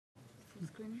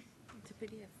Screen? It's a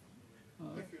PDF.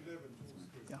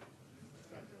 Yeah.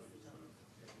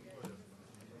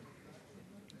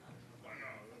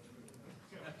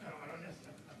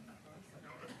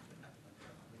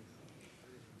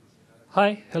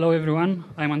 Hi, hello everyone.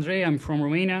 I'm Andrei. I'm from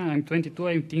Romania. I'm 22.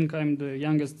 I think I'm the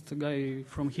youngest guy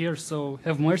from here, so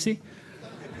have mercy.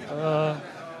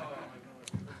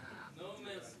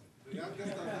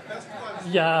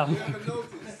 Yeah.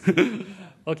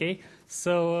 Okay.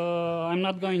 So I'm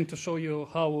not going to show you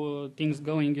how things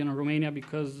going in Romania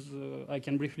because I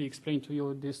can briefly explain to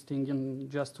you this thing in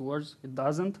just 2 words. It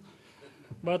doesn't.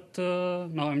 But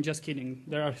no, I'm just kidding.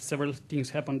 There are several things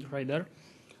happened right there.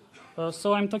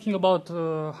 So I'm talking about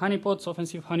honeypots,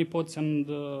 offensive honeypots, and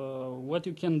what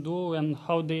you can do and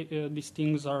how these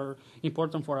things are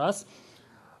important for us.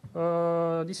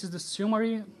 This is the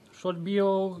summary, short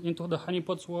bio into the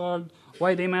honeypots world,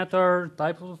 why they matter,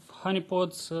 type of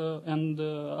honeypots, and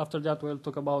after that we'll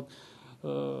talk about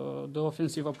the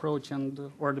offensive approach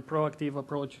and or the proactive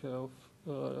approach of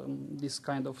this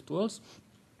kind of tools.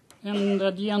 And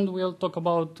at the end, we'll talk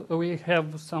about, we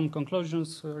have some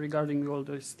conclusions regarding all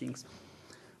these things.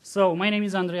 So my name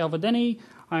is Andrei Avadanei.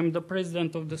 I'm the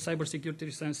president of the Cybersecurity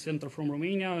Research Center from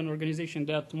Romania, an organization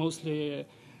that mostly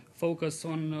focus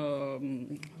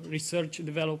on research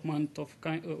development of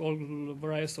all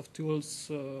varieties of tools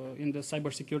in the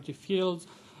cybersecurity field,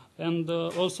 and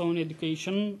also in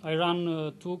education. I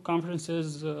run 2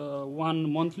 conferences,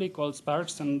 one monthly called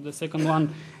Sparks, and the second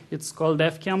one it's called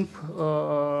DevCamp.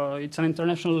 It's an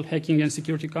international hacking and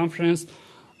security conference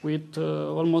with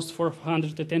almost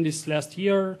 400 attendees last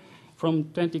year from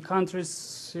 20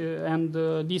 countries, and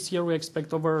this year we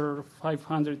expect over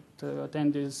 500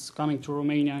 attendees coming to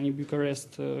Romania and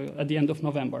Bucharest at the end of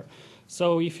November.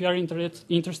 So if you are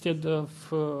interested of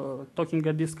talking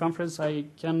at this conference, I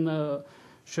can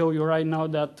show you right now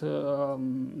that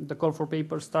the call for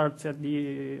papers starts at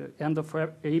the end of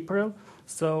April.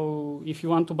 So if you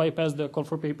want to bypass the call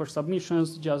for paper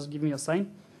submissions, just give me a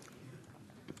sign.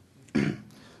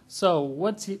 So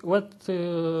what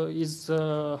is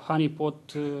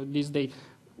honeypot this day?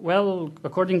 Well,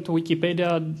 according to Wikipedia,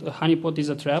 a honeypot is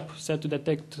a trap set to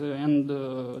detect and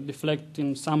deflect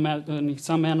in some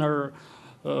manner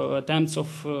attempts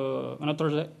of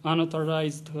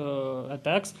unauthorized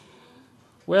attacks.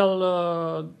 Well,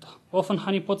 often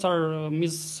honeypots are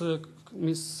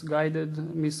misguided,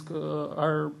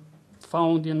 are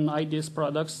found in IDS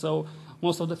products. So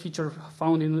most of the features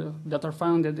that are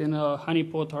founded in a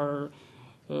honeypot are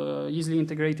easily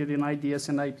integrated in IDS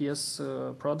and IPS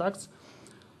products.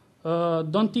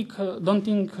 Don't think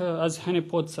as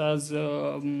honeypots as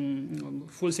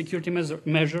full security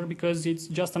measure because it's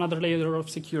just another layer of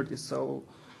security. So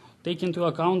take into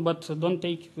account, but don't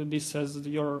take this as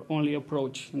your only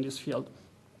approach in this field.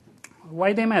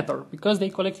 Why they matter? Because they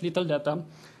collect little data,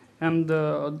 and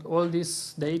all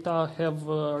this data have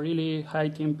really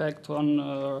high impact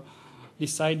on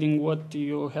deciding what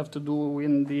you have to do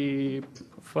in the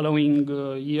following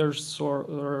years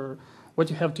or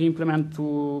what you have to implement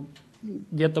to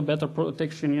get a better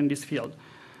protection in this field.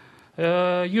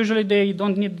 Usually they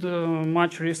don't need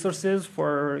much resources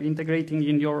for integrating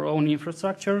in your own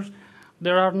infrastructure.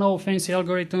 There are no fancy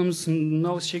algorithms,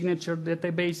 no signature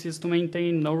databases to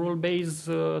maintain, no rule base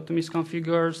to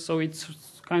misconfigure, so it's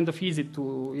kind of easy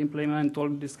to implement all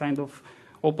this kind of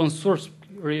open source.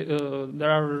 There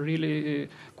are really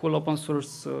cool open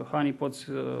source honeypots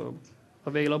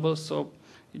available, so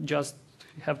you just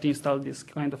have to install this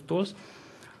kind of tools.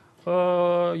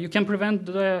 You can prevent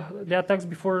the attacks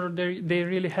before they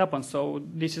really happen. So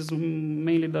this is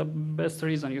mainly the best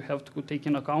reason you have to take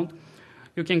in account.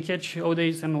 You can catch 0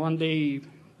 days and 1 day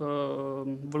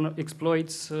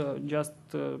exploits just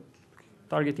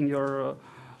targeting your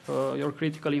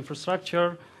critical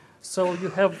infrastructure. So you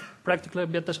have practically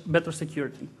better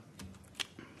security.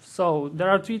 So there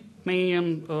are 3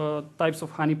 main types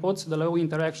of honeypots: the low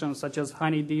interaction, such as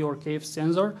HoneyD or KF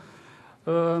sensor,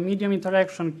 medium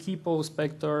interaction, Kipo,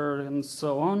 Spectre, and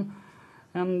so on.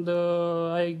 And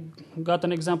I got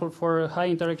an example for a high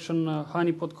interaction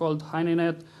honeypot called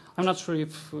HoneyNet. I'm not sure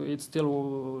if it's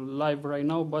still live right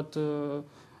now, but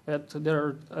at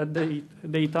their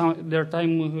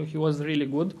time, he was really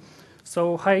good.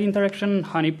 So high interaction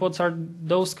honeypots are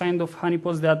those kind of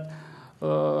honeypots that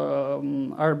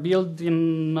are built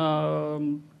in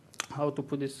how to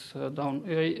put this down.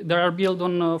 They are built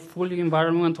on fully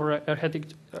environment or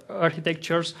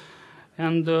architectures,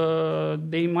 and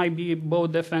they might be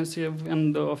both defensive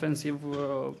and offensive.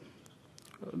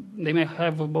 They may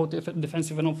have both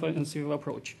defensive and offensive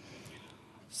approach.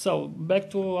 So back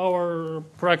to our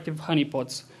proactive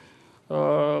honeypots.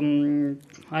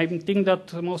 I think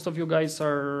that most of you guys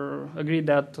are agree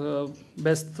that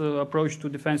best approach to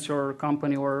defend your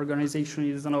company or organization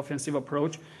is an offensive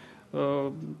approach.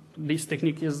 This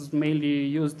technique is mainly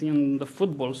used in the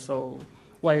football, so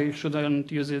why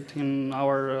shouldn't use it in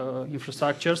our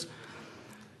infrastructures?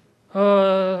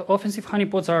 Offensive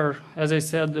honeypots are, as I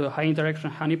said, high interaction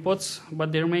honeypots,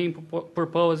 but their main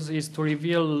purpose is to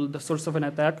reveal the source of an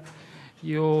attack.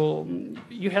 You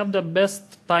have the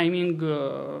best timing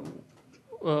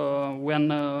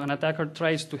when an attacker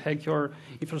tries to hack your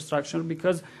infrastructure,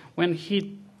 because when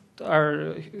he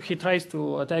tries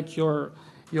to attack your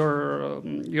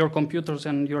computers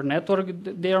and your network,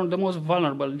 they are the most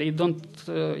vulnerable. They don't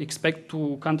expect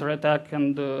to counterattack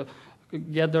and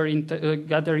gather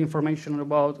information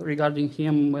regarding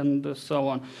him and so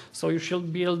on. So you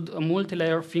should build a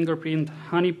multi-layer fingerprint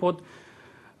honeypot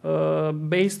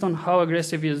based on how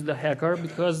aggressive is the hacker,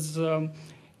 because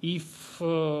if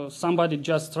somebody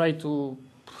just try to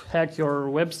hack your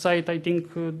website, I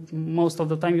think most of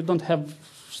the time you don't have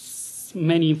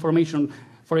many information.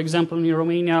 For example, in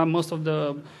Romania, most of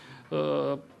the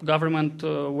government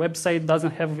website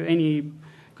doesn't have any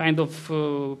kind of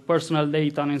personal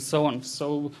data and so on.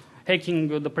 So hacking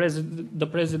the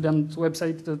president's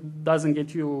website doesn't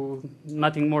get you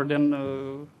nothing more than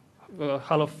a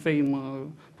Hall of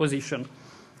Fame position.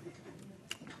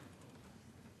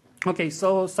 Okay,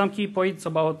 so some key points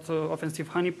about offensive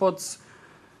honeypots.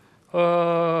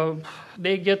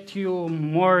 They get you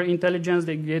more intelligence,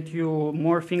 they get you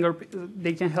more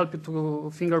they can help you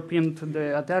to fingerprint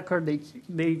the attacker,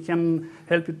 they can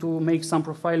help you to make some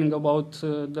profiling about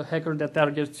the hacker that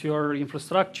targets your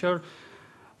infrastructure.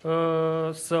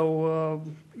 So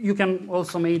you can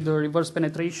also make the reverse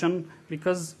penetration,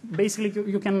 because basically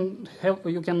you can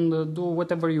do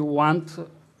whatever you want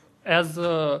as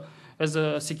a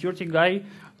security guy,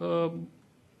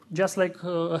 just like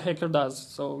a hacker does.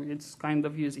 So it's kind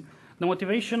of easy. The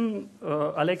motivation,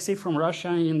 Alexei from Russia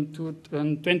in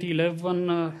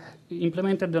 2011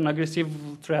 implemented an aggressive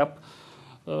trap,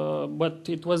 but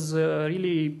it was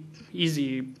really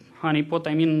easy honeypot.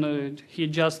 I mean, he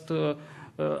just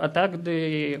attacked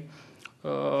the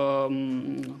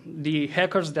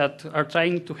hackers that are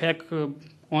trying to hack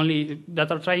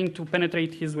that are trying to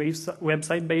penetrate his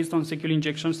website based on secure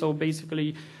injection. So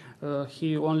basically,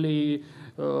 he only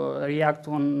react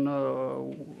on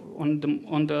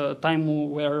the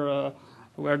time where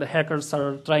the hackers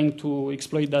are trying to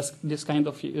exploit this kind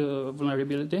of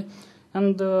vulnerability.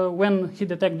 And when he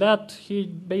detects that, he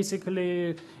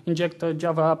basically injects a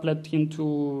Java applet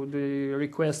into the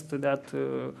request that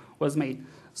was made.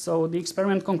 So the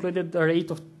experiment concluded a rate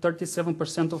of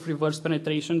 37% of reverse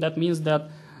penetration. That means that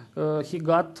he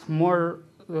got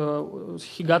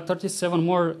 37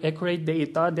 more accurate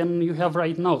data than you have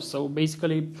right now. So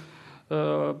basically,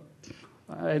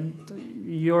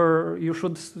 you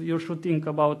should think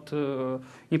about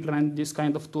implement this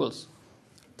kind of tools.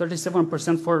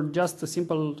 37% for just a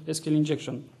simple SQL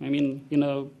injection. I mean, in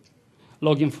a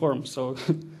login form. So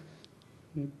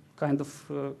kind of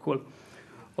cool.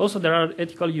 Also, there are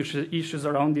ethical issues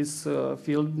around this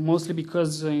field, mostly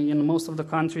because in most of the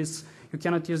countries, you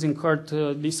cannot use in court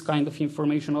this kind of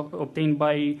information obtained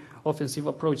by offensive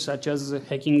approach, such as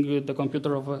hacking the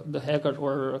computer of the hacker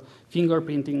or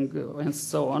fingerprinting and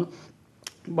so on.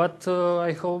 But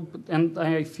I hope and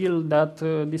I feel that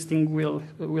this thing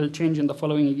will change in the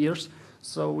following years.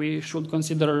 So we should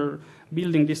consider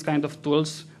building this kind of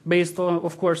tools based on,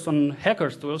 of course, on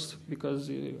hackers' tools, because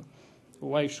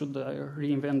why should I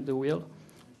reinvent the wheel?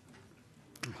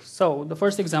 So the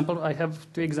first example, I have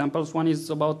two examples. One is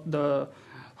about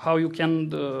how you can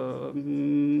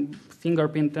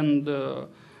fingerprint and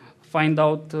find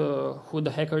out who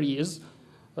the hacker is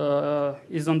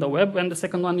on the web, and the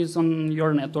second one is on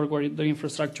your network or the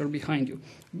infrastructure behind you.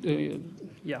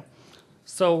 Yeah.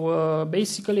 So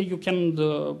basically, you can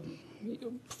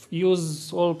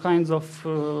use all kinds of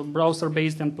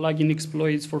browser-based and plugin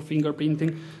exploits for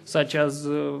fingerprinting, such as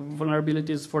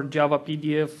vulnerabilities for Java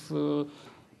PDF,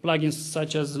 plugins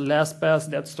such as LastPass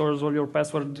that stores all your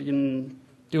password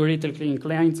theoretically in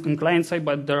client side,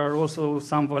 but there are also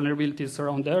some vulnerabilities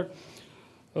around there.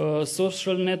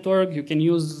 Social network, you can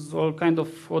use all kind of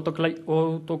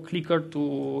auto-clicker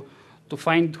to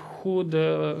find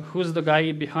who's the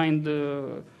guy behind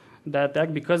the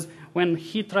attack, because when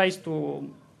he tries to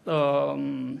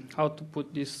how to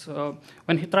put this,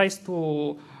 when he tries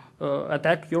to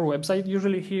attack your website,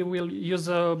 usually he will use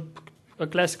a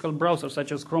classical browser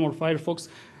such as Chrome or Firefox,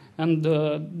 and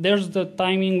there's the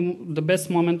timing, the best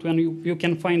moment when you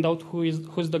can find out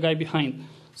who's the guy behind.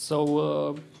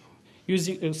 So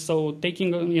So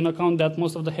taking in account that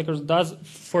most of the hackers does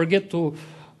forget to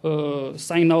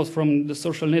sign out from the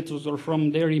social networks or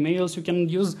from their emails, you can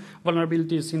use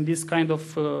vulnerabilities in this kind of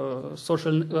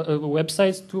social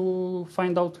websites to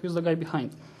find out who's the guy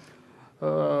behind.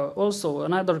 Also,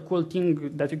 another cool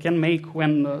thing that you can make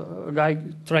when a guy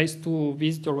tries to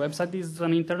visit your website is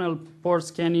an internal port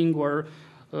scanning or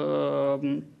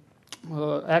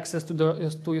access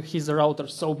to his router.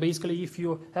 So basically, if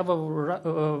you have a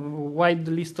wide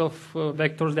list of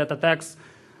vectors that attacks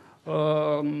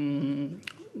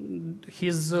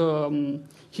his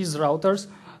routers,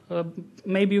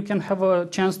 maybe you can have a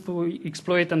chance to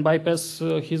exploit and bypass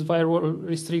his firewall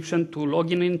restriction to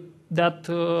log in that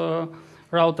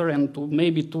router and to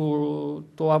maybe to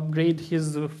upgrade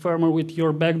his firmware with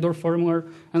your backdoor firmware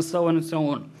and so on and so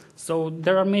on. So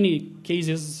there are many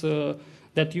cases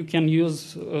that you can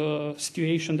use,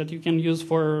 situation that you can use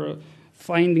for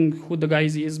finding who the guy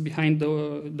is behind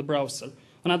the browser.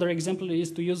 Another example is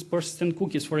to use persistent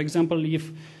cookies. For example,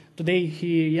 if today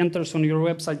he enters on your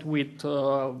website with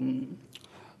Tor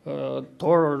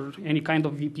or any kind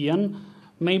of VPN,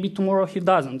 maybe tomorrow he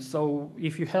doesn't. So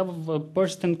if you have a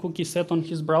persistent cookie set on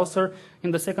his browser, in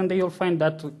the second day you'll find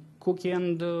that cookie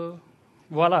and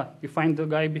voila, you find the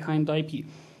guy behind the IP.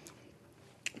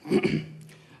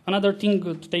 Another thing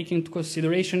to take into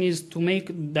consideration is to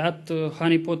make that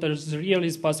honeypot as real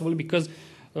as possible, because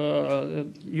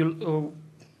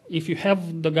if you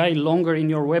have the guy longer in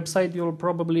your website, you'll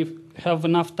probably have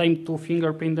enough time to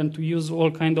fingerprint and to use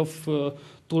all kind of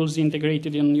tools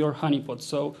integrated in your honeypot.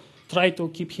 So try to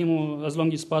keep him as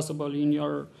long as possible in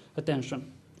your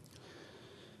attention.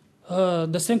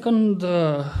 The second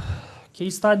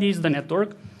case study is the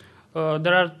network.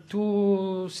 There are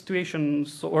two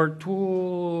situations or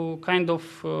two kind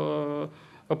of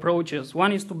approaches.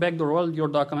 One is to backdoor all your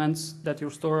documents that you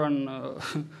store on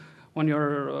on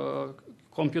your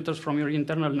computers from your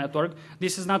internal network.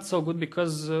 This is not so good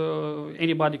because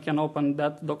anybody can open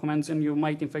that documents and you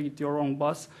might infect your own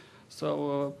boss.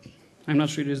 So I'm not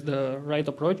sure it is the right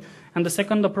approach. And the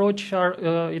second approach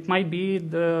it might be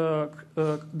the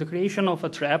creation of a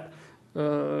trap.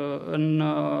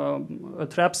 A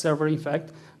trap server, in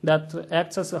fact, that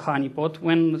acts as a honeypot.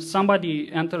 When somebody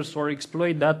enters or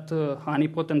exploits that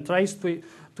honeypot and tries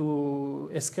to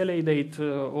escalate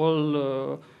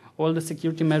all the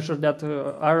security measures that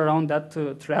are around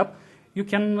that trap, you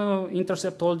can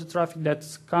intercept all the traffic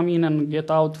that's come in and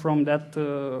get out from that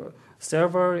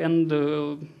server, and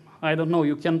I don't know,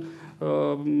 you can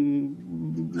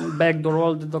backdoor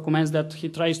all the documents that he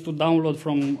tries to download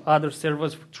from other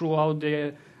servers throughout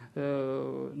the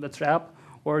trap,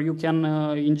 or you can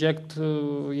inject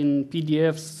in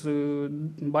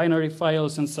PDFs, binary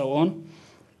files, and so on.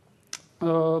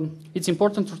 It's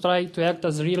important to try to act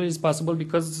as real as possible,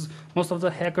 because most of the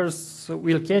hackers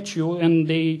will catch you and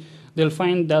they'll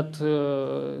find that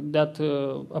that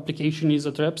application is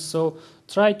a trap. So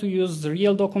try to use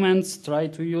real documents, try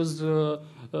to use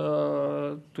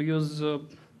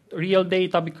real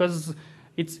data, because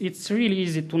it's really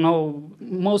easy to know.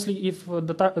 Mostly if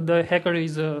the hacker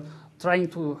is trying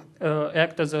to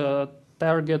act as a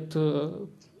target,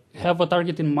 have a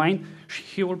target in mind,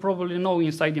 he will probably know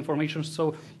inside information.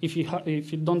 So if he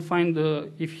doesn't find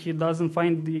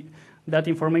that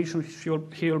information,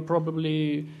 he'll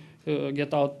probably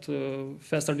get out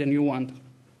faster than you want.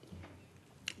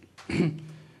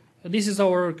 This is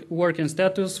our working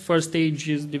status. First stage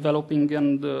is developing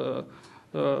and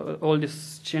all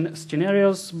these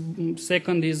scenarios.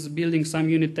 Second is building some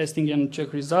unit testing and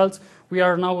check results. We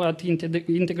are now at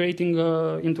integrating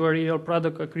into a real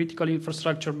product a critical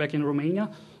infrastructure back in Romania.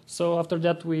 So after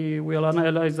that, we will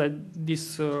analyze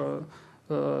these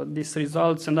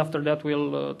results, and after that,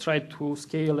 we'll try to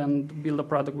scale and build a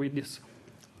product with this.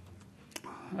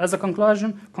 As a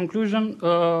conclusion,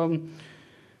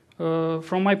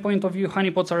 from my point of view,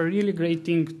 honeypots are a really great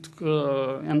thing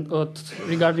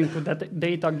regarding to that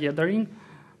data gathering.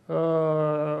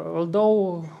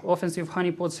 Although offensive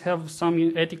honeypots have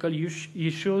some ethical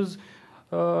issues,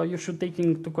 you should take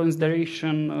into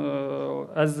consideration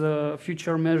as a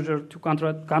future measure to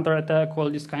counterattack all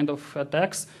these kind of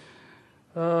attacks.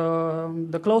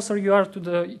 The closer you are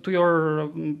to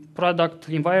your product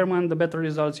environment, the better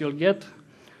results you'll get.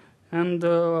 And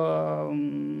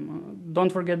don't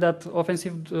forget that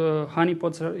offensive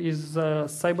honeypots is a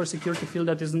cybersecurity field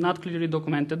that is not clearly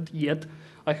documented yet.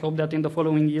 I hope that in the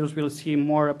following years we'll see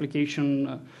more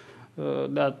application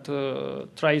that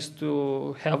tries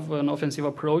to have an offensive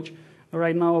approach.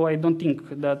 Right now, I don't think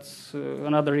that's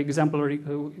another example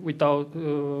without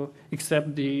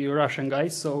except the Russian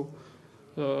guys. So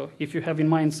if you have in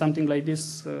mind something like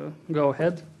this, go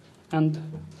ahead. And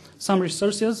some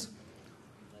resources.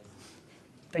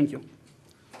 Thank you.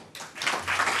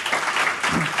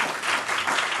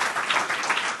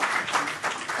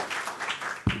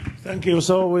 Thank you.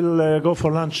 So we'll go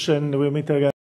for lunch and we'll meet again.